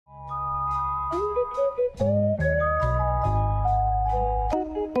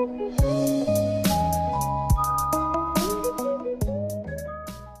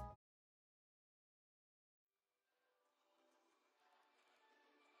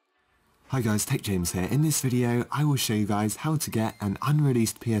Hi guys, Tech James here. In this video, I will show you guys how to get an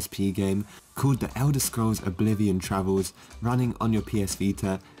unreleased PSP game called the Elder Scrolls Oblivion Travels running on your PS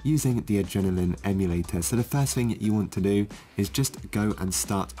Vita using the Adrenaline emulator. So the first thing you want to do is just go and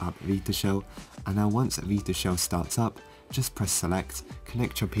start up Vita Shell. And now once Vita Shell starts up, just press select,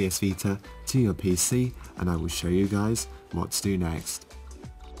 connect your PS Vita to your PC, and I will show you guys what to do next.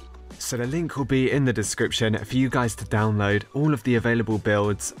 So the link will be in the description for you guys to download all of the available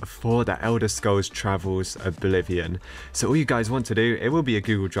builds for the Elder Scrolls Travels Oblivion. So all you guys want to do, it will be a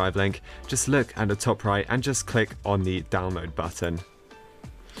Google Drive link, just look at the top right and just click on the download button.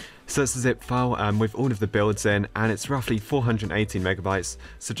 So it's a zip file with all of the builds in, and it's roughly 418 megabytes,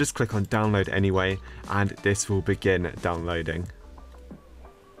 so just click on download anyway and this will begin downloading.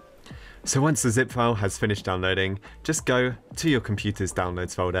 So once the zip file has finished downloading, just go to your computer's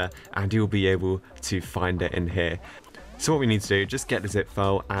downloads folder and you'll be able to find it in here. So what we need to do, just get the zip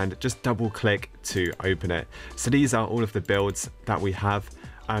file and just double click to open it. So these are all of the builds that we have.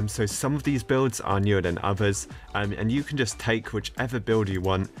 So some of these builds are newer than others, and you can just take whichever build you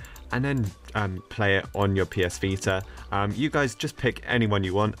want and then play it on your PS Vita. You guys just pick any one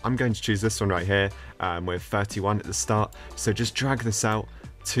you want. I'm going to choose this one right here with 31 at the start. So just drag this out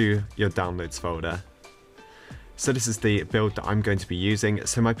to your downloads folder. So this is the build that I'm going to be using.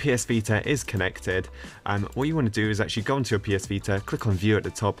 So my PS Vita is connected. What you want to do is actually go onto your PS Vita, click on view at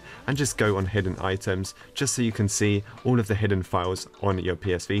the top and just go on hidden items, just so you can see all of the hidden files on your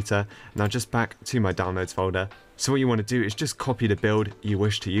PS Vita. Now just back to my downloads folder. So what you want to do is just copy the build you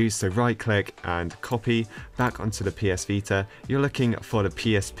wish to use. So right click and copy back onto the PS Vita. You're looking for the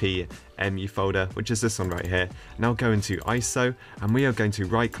PSP MU folder, which is this one right here. Now go into ISO and we are going to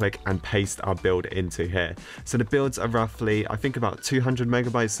right click and paste our build into here. So the builds are roughly, I think, about 200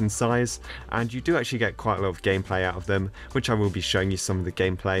 megabytes in size, and you do actually get quite a lot of gameplay out of them, which I will be showing you some of the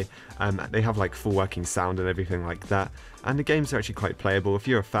gameplay. They have like full working sound and everything like that, and the games are actually quite playable. If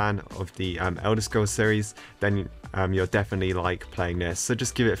you're a fan of the Elder Scrolls series, then you'll definitely like playing this. So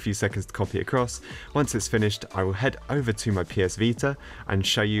just give it a few seconds to copy across. Once it's finished, I will head over to my PS Vita and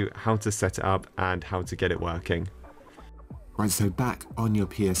show you how to set it up and how to get it working. Right, so back on your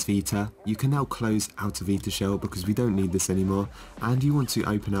PS Vita, you can now close out of Vita Shell because we don't need this anymore, and you want to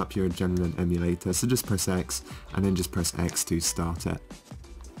open up your Adrenaline emulator. So just press X and then just press X to start it.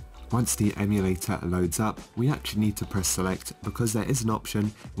 Once the emulator loads up, we actually need to press select because there is an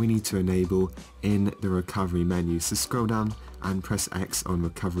option we need to enable in the recovery menu. So scroll down and press X on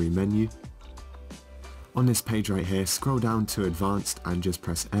recovery menu. On this page right here, scroll down to advanced and just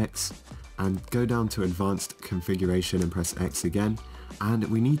press X, and go down to advanced configuration and press X again. And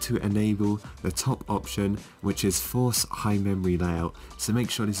we need to enable the top option, which is force high memory layout. So make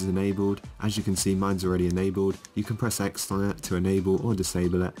sure this is enabled. As you can see, mine's already enabled. You can press X on it to enable or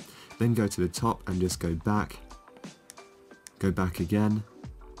disable it. Then go to the top and just go back again,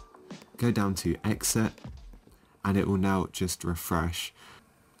 go down to exit, and it will now just refresh.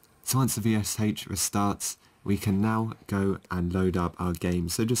 So once the VSH restarts, we can now go and load up our game.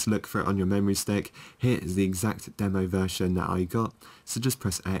 So just look for it on your memory stick. Here is the exact demo version that I got, so just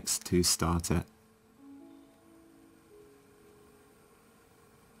press X to start it.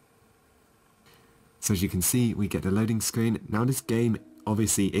 So as you can see, we get the loading screen. Now this game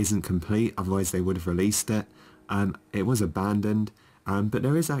obviously isn't complete, otherwise they would have released it. It was abandoned, but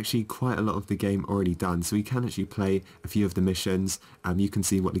there is actually quite a lot of the game already done, so we can actually play a few of the missions. You can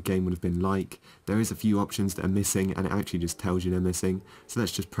see what the game would have been like. There is a few options that are missing, and it actually just tells you they're missing. So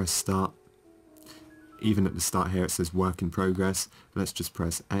let's just press start. Even at the start here it says work in progress. Let's just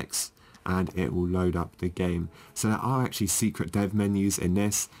press X and it will load up the game. So there are actually secret dev menus in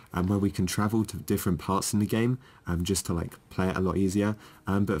this where we can travel to different parts in the game just to like play it a lot easier.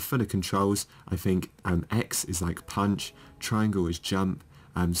 But for the controls, I think X is like punch, triangle is jump,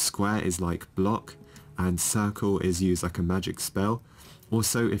 square is like block, and circle is use like a magic spell.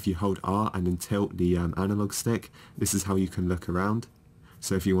 Also, if you hold R and then tilt the analog stick, this is how you can look around.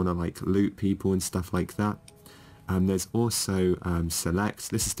 So if you want to like loot people and stuff like that. There's also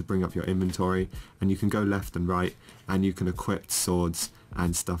select. This is to bring up your inventory, and you can go left and right, and you can equip swords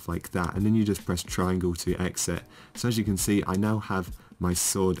and stuff like that, and then you just press triangle to exit. So as you can see, I now have my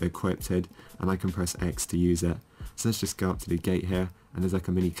sword equipped, and I can press X to use it. So let's just go up to the gate here, and there's like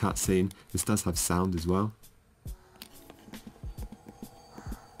a mini cutscene. This does have sound as well.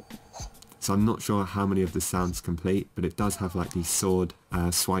 So I'm not sure how many of the sounds complete, but it does have like the sword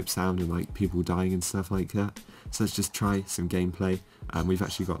swipe sound and like people dying and stuff like that. So let's just try some gameplay. We've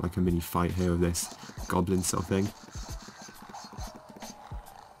actually got like a mini fight here with this goblin sort of thing.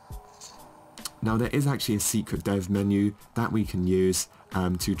 Now there is actually a secret dev menu that we can use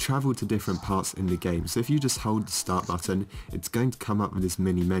to travel to different parts in the game. So if you just hold the start button, it's going to come up with this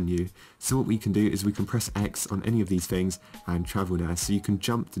mini menu. So what we can do is we can press X on any of these things and travel there. So you can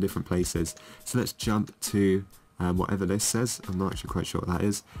jump to different places. So let's jump to whatever this says. I'm not actually quite sure what that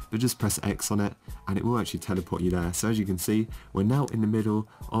is, but just press X on it and it will actually teleport you there. So as you can see, we're now in the middle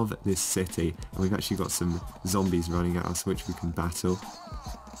of this city and we've actually got some zombies running at us which we can battle.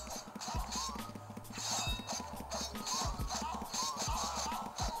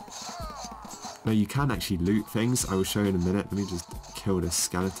 Now you can actually loot things, I will show you in a minute. Let me just kill this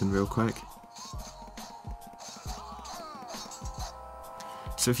skeleton real quick.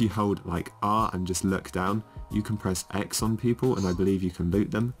 So if you hold like R and just look down, you can press X on people and I believe you can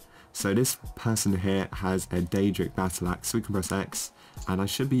loot them. So this person here has a Daedric battle axe, so we can press X and I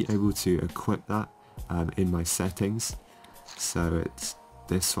should be able to equip that in my settings. So it's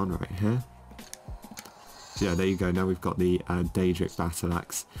this one right here. Yeah, there you go, now we've got the Daedric battle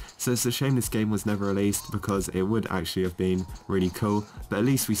axe. So it's a shame this game was never released because it would actually have been really cool, but at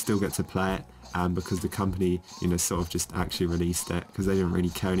least we still get to play it because the company, you know, sort of just actually released it because they didn't really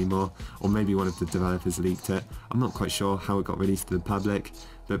care anymore, or maybe one of the developers leaked it. I'm not quite sure how it got released to the public,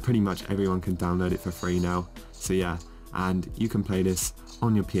 but pretty much everyone can download it for free now. So yeah, and you can play this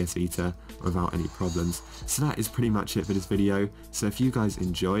on your PS Vita without any problems. So that is pretty much it for this video. So if you guys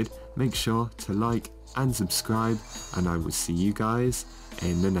enjoyed, make sure to like and subscribe, and I will see you guys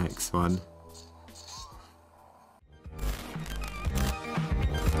in the next one.